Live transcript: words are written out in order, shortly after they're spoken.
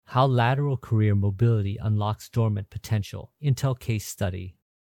How lateral career mobility unlocks dormant potential. Intel case study.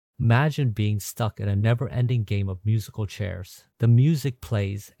 Imagine being stuck in a never-ending game of musical chairs. The music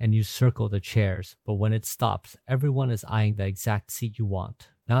plays and you circle the chairs, but when it stops, everyone is eyeing the exact seat you want.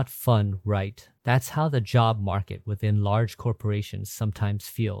 Not fun, right? That's how the job market within large corporations sometimes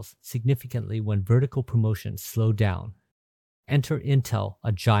feels, significantly when vertical promotions slow down. Enter Intel,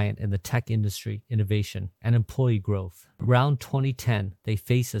 a giant in the tech industry, innovation, and employee growth. Around 2010, they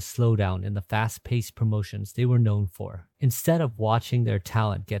face a slowdown in the fast-paced promotions they were known for. Instead of watching their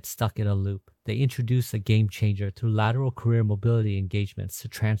talent get stuck in a loop, they introduced a game changer through lateral career mobility engagements to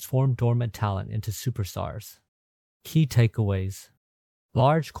transform dormant talent into superstars. Key takeaways.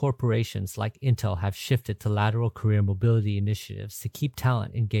 Large corporations like Intel have shifted to lateral career mobility initiatives to keep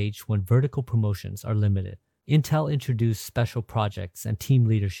talent engaged when vertical promotions are limited. Intel introduced special projects and team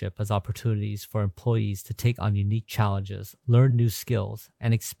leadership as opportunities for employees to take on unique challenges, learn new skills,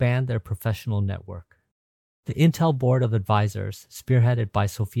 and expand their professional network. The Intel Board of Advisors, spearheaded by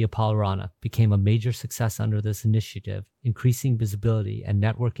Sofia Palarana, became a major success under this initiative, increasing visibility and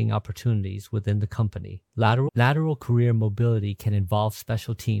networking opportunities within the company. Lateral career mobility can involve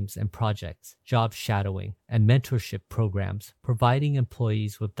special teams and projects, job shadowing, and mentorship programs, providing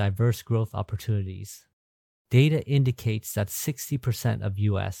employees with diverse growth opportunities. Data indicates that 60% of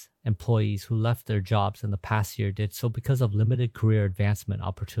U.S. employees who left their jobs in the past year did so because of limited career advancement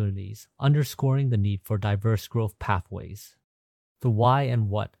opportunities, underscoring the need for diverse growth pathways. The why and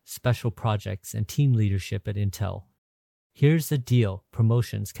what, special projects and team leadership at Intel. Here's the deal,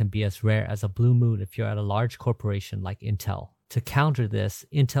 promotions can be as rare as a blue moon if you're at a large corporation like Intel. To counter this,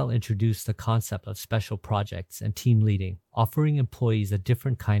 Intel introduced the concept of special projects and team leading, offering employees a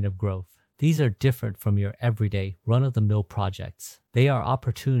different kind of growth. These are different from your everyday, run-of-the-mill projects. They are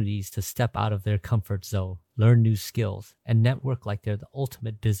opportunities to step out of their comfort zone, learn new skills, and network like they're the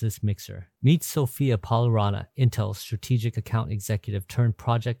ultimate business mixer. Meet Sofia Palarana, Intel's strategic account executive turned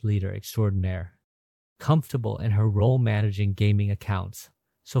project leader extraordinaire. Comfortable in her role managing gaming accounts,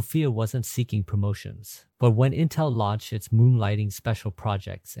 Sofia wasn't seeking promotions. But when Intel launched its Moonlighting Special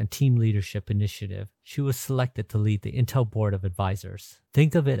Projects and Team Leadership Initiative, she was selected to lead the Intel Board of Advisors.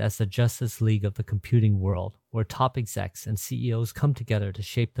 Think of it as the Justice League of the computing world, where top execs and CEOs come together to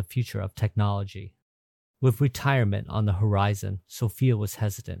shape the future of technology. With retirement on the horizon, Sofia was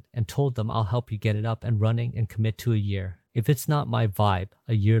hesitant and told them, "I'll help you get it up and running and commit to a year. If it's not my vibe,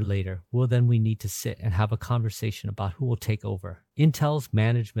 a year later, well then we need to sit and have a conversation about who will take over." Intel's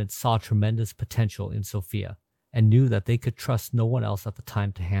management saw tremendous potential in Sofia and knew that they could trust no one else at the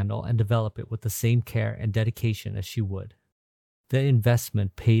time to handle and develop it with the same care and dedication as she would. The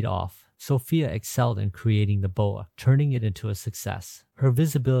investment paid off. Sofia excelled in creating the BOA, turning it into a success. Her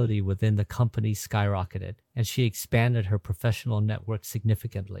visibility within the company skyrocketed, and she expanded her professional network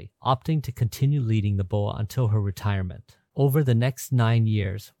significantly, opting to continue leading the BOA until her retirement. Over the next 9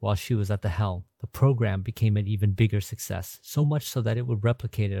 years, while she was at the helm, the program became an even bigger success, so much so that it would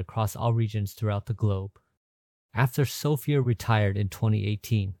replicate it across all regions throughout the globe. After Sofia retired in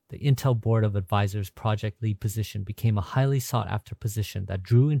 2018, the Intel Board of Advisors project lead position became a highly sought-after position that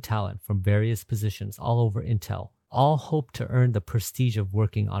drew in talent from various positions all over Intel. All hoped to earn the prestige of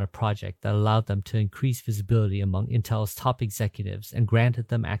working on a project that allowed them to increase visibility among Intel's top executives and granted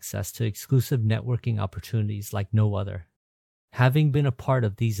them access to exclusive networking opportunities like no other. Having been a part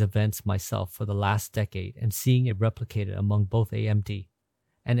of these events myself for the last decade and seeing it replicated among both AMD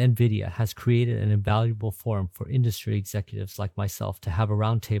and NVIDIA has created an invaluable forum for industry executives like myself to have a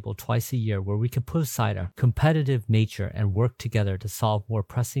roundtable twice a year where we can put aside our competitive nature and work together to solve more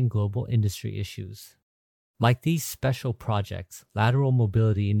pressing global industry issues. Like these special projects, lateral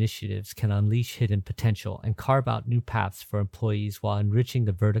mobility initiatives can unleash hidden potential and carve out new paths for employees while enriching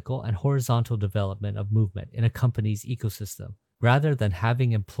the vertical and horizontal development of movement in a company's ecosystem. Rather than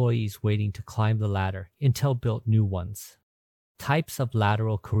having employees waiting to climb the ladder, Intel built new ones. Types of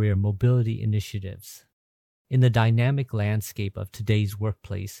lateral career mobility initiatives. In the dynamic landscape of today's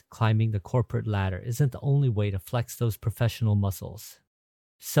workplace, climbing the corporate ladder isn't the only way to flex those professional muscles.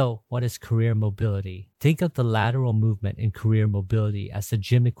 So, what is career mobility? Think of the lateral movement in career mobility as the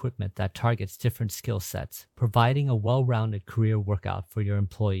gym equipment that targets different skill sets, providing a well-rounded career workout for your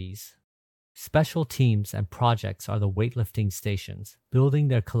employees. Special teams and projects are the weightlifting stations, building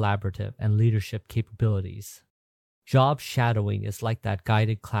their collaborative and leadership capabilities. Job shadowing is like that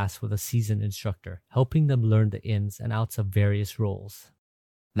guided class with a seasoned instructor, helping them learn the ins and outs of various roles.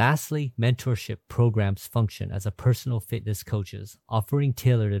 Lastly, mentorship programs function as a personal fitness coaches, offering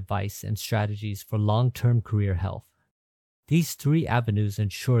tailored advice and strategies for long-term career health. These 3 avenues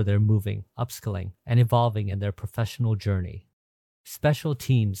ensure they're moving, upskilling, and evolving in their professional journey. Special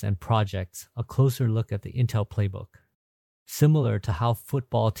teams and projects, a closer look at the Intel playbook. Similar to how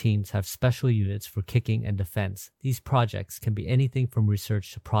football teams have special units for kicking and defense, these projects can be anything from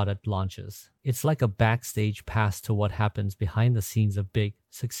research to product launches. It's like a backstage pass to what happens behind the scenes of big,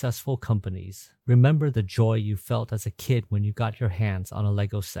 successful companies. Remember the joy you felt as a kid when you got your hands on a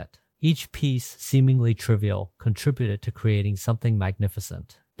Lego set. Each piece, seemingly trivial, contributed to creating something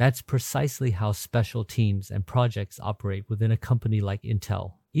magnificent. That's precisely how special teams and projects operate within a company like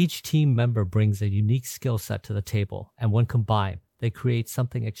Intel. Each team member brings a unique skill set to the table, and when combined, they create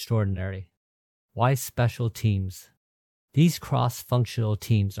something extraordinary. Why special teams? These cross-functional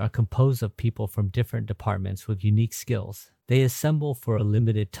teams are composed of people from different departments with unique skills. They assemble for a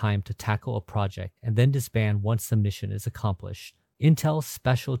limited time to tackle a project and then disband once the mission is accomplished. Intel's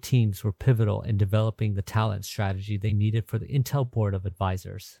special teams were pivotal in developing the talent strategy they needed for the Intel Board of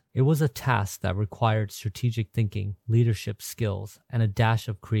Advisors. It was a task that required strategic thinking, leadership skills, and a dash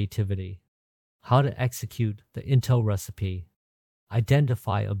of creativity. How to execute the Intel recipe.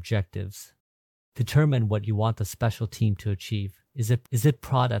 Identify objectives. Determine what you want the special team to achieve. Is it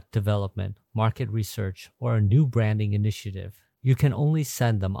product development, market research, or a new branding initiative? You can only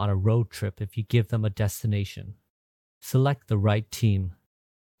send them on a road trip if you give them a destination. Select the right team.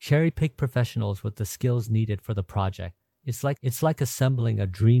 Cherry-pick professionals with the skills needed for the project. It's like assembling a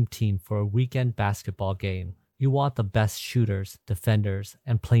dream team for a weekend basketball game. You want the best shooters, defenders,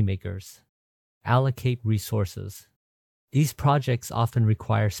 and playmakers. Allocate resources. These projects often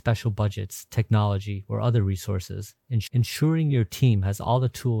require special budgets, technology, or other resources. Ensuring your team has all the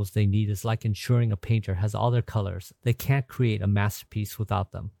tools they need is like ensuring a painter has all their colors. They can't create a masterpiece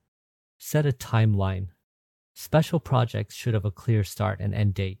without them. Set a timeline. Special projects should have a clear start and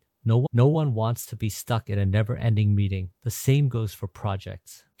end date. No one wants to be stuck in a never-ending meeting. The same goes for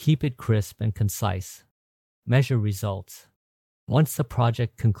projects. Keep it crisp and concise. Measure results. Once the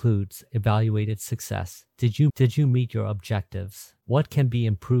project concludes, evaluate its success. Did you meet your objectives? What can be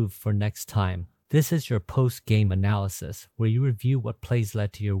improved for next time? This is your post-game analysis, where you review what plays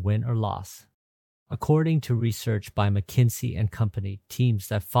led to your win or loss. According to research by McKinsey and Company, teams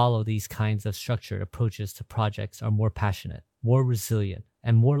that follow these kinds of structured approaches to projects are more passionate, more resilient,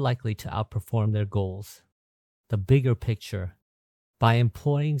 and more likely to outperform their goals. The bigger picture. By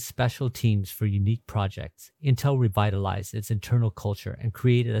employing special teams for unique projects, Intel revitalized its internal culture and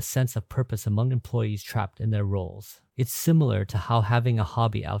created a sense of purpose among employees trapped in their roles. It's similar to how having a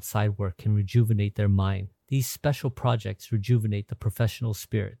hobby outside work can rejuvenate their mind. These special projects rejuvenate the professional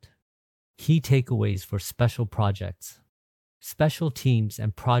spirit. Key takeaways for special projects. Special teams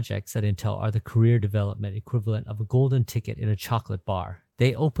and projects at Intel are the career development equivalent of a golden ticket in a chocolate bar.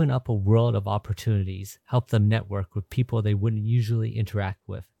 They open up a world of opportunities, help them network with people they wouldn't usually interact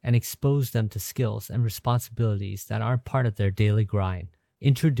with, and expose them to skills and responsibilities that aren't part of their daily grind.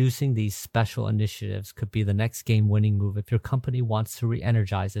 Introducing these special initiatives could be the next game-winning move if your company wants to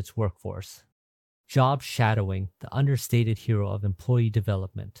re-energize its workforce. Job shadowing, the understated hero of employee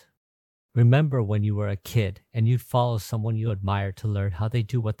development. Remember when you were a kid and you'd follow someone you admired to learn how they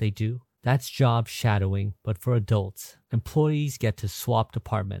do what they do? That's job shadowing, but for adults. Employees get to swap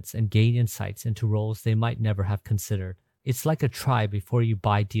departments and gain insights into roles they might never have considered. It's like a try before you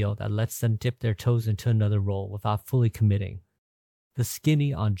buy deal that lets them dip their toes into another role without fully committing. The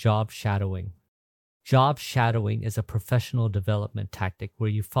skinny on job shadowing. Job shadowing is a professional development tactic where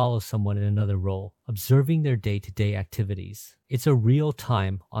you follow someone in another role, observing their day-to-day activities. It's a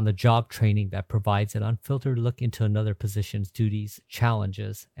real-time, on-the-job training that provides an unfiltered look into another position's duties,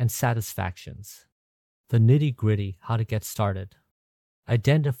 challenges, and satisfactions. The nitty-gritty, how to get started.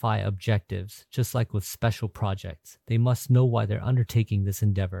 Identify objectives. Just like with special projects, they must know why they're undertaking this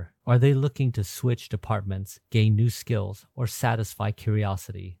endeavor. Are they looking to switch departments, gain new skills, or satisfy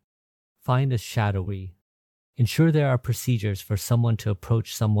curiosity? Find a shadowy. Ensure there are procedures for someone to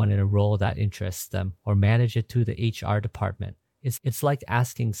approach someone in a role that interests them or manage it through the HR department. It's like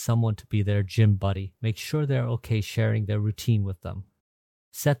asking someone to be their gym buddy. Make sure they're okay sharing their routine with them.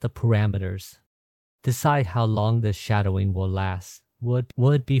 Set the parameters. Decide how long this shadowing will last.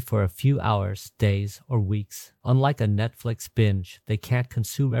 Will it be for a few hours, days, or weeks? Unlike a Netflix binge, they can't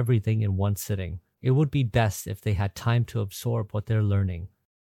consume everything in one sitting. It would be best if they had time to absorb what they're learning.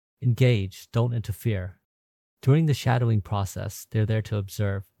 Engage, don't interfere. During the shadowing process, they're there to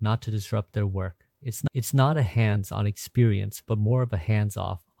observe, not to disrupt their work. It's not a hands-on experience, but more of a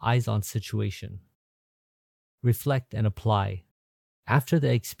hands-off, eyes-on situation. Reflect and apply. After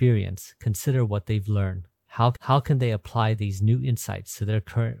the experience, consider what they've learned. How can they apply these new insights to their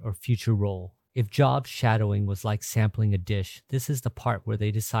current or future role? If job shadowing was like sampling a dish, this is the part where they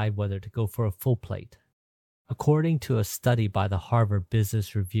decide whether to go for a full plate. According to a study by the Harvard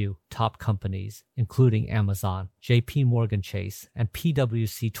Business Review, top companies, including Amazon, JP Morgan Chase, and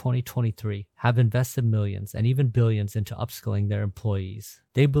PwC 2023, have invested millions and even billions into upskilling their employees.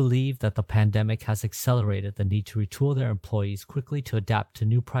 They believe that the pandemic has accelerated the need to retool their employees quickly to adapt to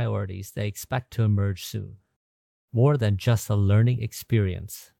new priorities they expect to emerge soon. More than just a learning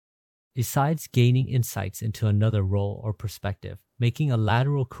experience. Besides gaining insights into another role or perspective, making a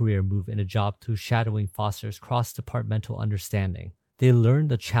lateral career move in a job through shadowing fosters cross-departmental understanding. They learn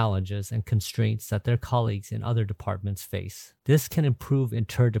the challenges and constraints that their colleagues in other departments face. This can improve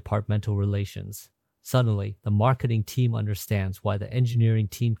interdepartmental relations. Suddenly, the marketing team understands why the engineering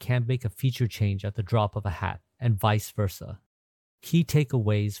team can't make a feature change at the drop of a hat, and vice versa. Key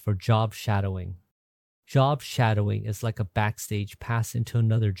takeaways for job shadowing. Job shadowing is like a backstage pass into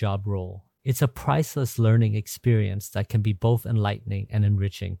another job role. It's a priceless learning experience that can be both enlightening and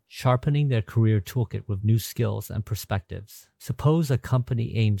enriching, sharpening their career toolkit with new skills and perspectives. Suppose a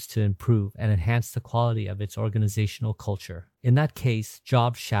company aims to improve and enhance the quality of its organizational culture. In that case,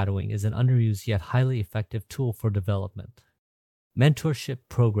 job shadowing is an underused yet highly effective tool for development. Mentorship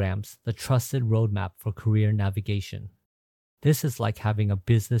programs, the trusted roadmap for career navigation. This is like having a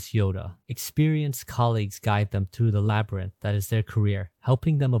business Yoda. Experienced colleagues guide them through the labyrinth that is their career,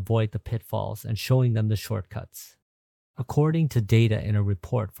 helping them avoid the pitfalls and showing them the shortcuts. According to data in a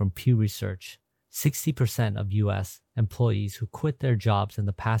report from Pew Research, 60% of U.S. employees who quit their jobs in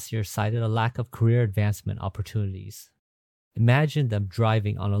the past year cited a lack of career advancement opportunities. Imagine them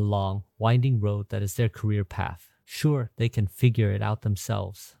driving on a long, winding road that is their career path. Sure, they can figure it out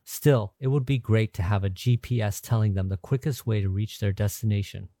themselves. Still, it would be great to have a GPS telling them the quickest way to reach their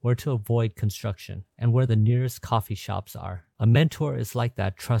destination, where to avoid construction, and where the nearest coffee shops are. A mentor is like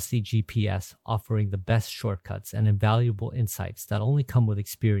that trusty GPS, offering the best shortcuts and invaluable insights that only come with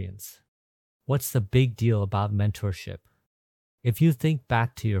experience. What's the big deal about mentorship? If you think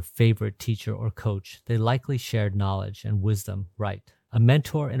back to your favorite teacher or coach, they likely shared knowledge and wisdom, right? A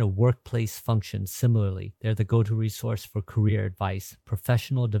mentor in a workplace functions similarly. They're the go-to resource for career advice,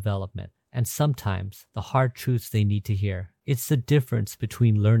 professional development, and sometimes the hard truths they need to hear. It's the difference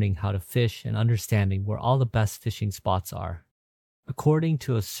between learning how to fish and understanding where all the best fishing spots are. According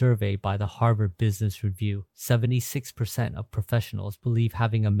to a survey by the Harvard Business Review, 76% of professionals believe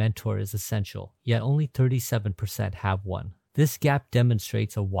having a mentor is essential, yet only 37% have one. This gap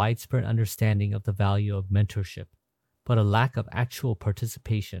demonstrates a widespread understanding of the value of mentorship, but a lack of actual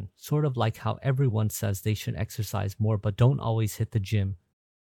participation, sort of like how everyone says they should exercise more but don't always hit the gym.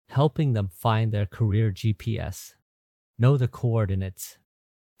 Helping them find their career GPS. Know the coordinates.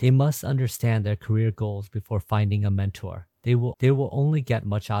 They must understand their career goals before finding a mentor. They will only get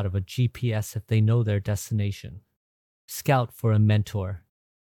much out of a GPS if they know their destination. Scout for a mentor.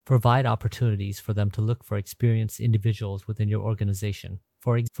 Provide opportunities for them to look for experienced individuals within your organization.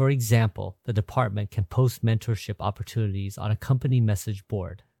 For example, the department can post mentorship opportunities on a company message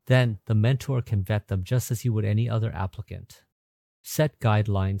board. Then, the mentor can vet them just as you would any other applicant. Set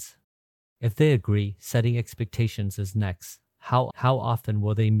guidelines. If they agree, setting expectations is next. How often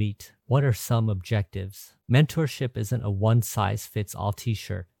will they meet? What are some objectives? Mentorship isn't a one-size-fits-all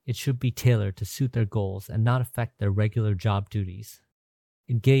t-shirt. It should be tailored to suit their goals and not affect their regular job duties.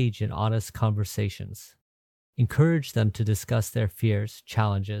 Engage in honest conversations. Encourage them to discuss their fears,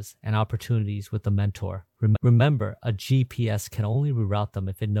 challenges, and opportunities with the mentor. Remember, a GPS can only reroute them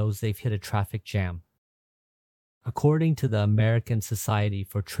if it knows they've hit a traffic jam. According to the American Society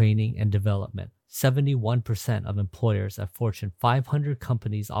for Training and Development, 71% of employers at Fortune 500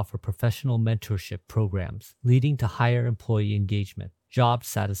 companies offer professional mentorship programs, leading to higher employee engagement, job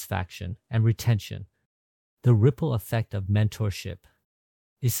satisfaction, and retention. The ripple effect of mentorship.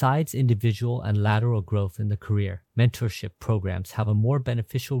 Besides individual and lateral growth in the career, mentorship programs have a more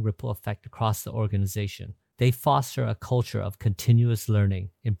beneficial ripple effect across the organization. They foster a culture of continuous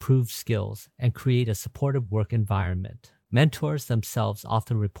learning, improve skills, and create a supportive work environment. Mentors themselves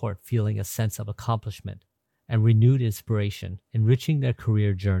often report feeling a sense of accomplishment and renewed inspiration, enriching their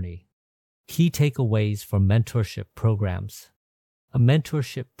career journey. Key takeaways from mentorship programs. A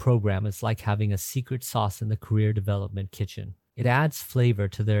mentorship program is like having a secret sauce in the career development kitchen. It adds flavor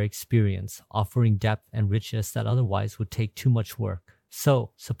to their experience, offering depth and richness that otherwise would take too much work.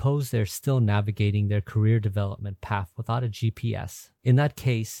 So, suppose they're still navigating their career development path without a GPS. In that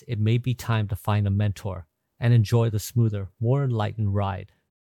case, it may be time to find a mentor and enjoy the smoother, more enlightened ride.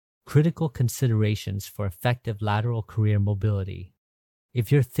 Critical considerations for effective lateral career mobility. If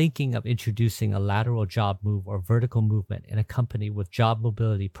you're thinking of introducing a lateral job move or vertical movement in a company with job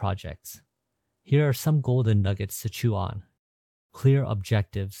mobility projects, here are some golden nuggets to chew on. Clear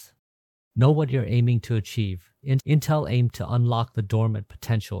objectives. Know what you're aiming to achieve. Intel aimed to unlock the dormant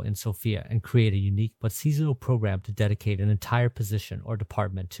potential in Sophia and create a unique but seasonal program to dedicate an entire position or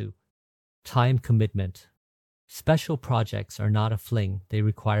department to. Time commitment. Special projects are not a fling, they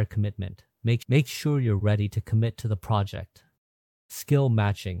require commitment. Make sure you're ready to commit to the project. Skill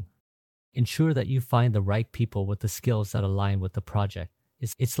matching. Ensure that you find the right people with the skills that align with the project.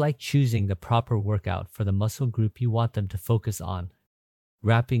 It's like choosing the proper workout for the muscle group you want them to focus on.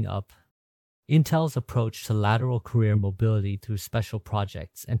 Wrapping up, Intel's approach to lateral career mobility through special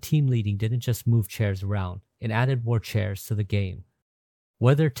projects and team leading didn't just move chairs around, it added more chairs to the game.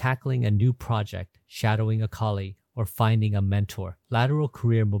 Whether tackling a new project, shadowing a colleague, or finding a mentor, lateral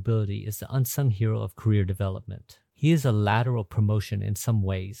career mobility is the unsung hero of career development. He is a lateral promotion in some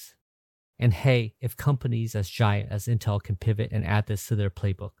ways. And hey, if companies as giant as Intel can pivot and add this to their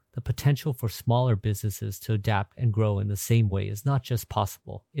playbook, the potential for smaller businesses to adapt and grow in the same way is not just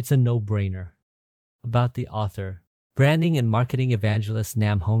possible, it's a no-brainer. About the author. Branding and marketing evangelist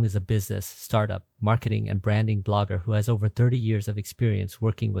Nam Hong is a business, startup, marketing, and branding blogger who has over 30 years of experience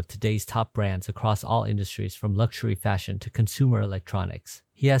working with today's top brands across all industries from luxury fashion to consumer electronics.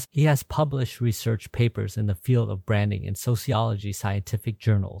 He has published research papers in the field of branding in sociology scientific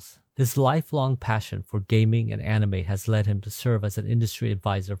journals. His lifelong passion for gaming and anime has led him to serve as an industry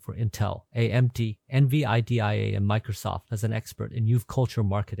advisor for Intel, AMD, NVIDIA, and Microsoft as an expert in youth culture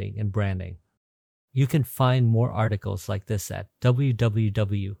marketing and branding. You can find more articles like this at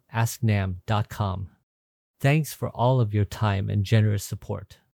www.asknam.com. Thanks for all of your time and generous support.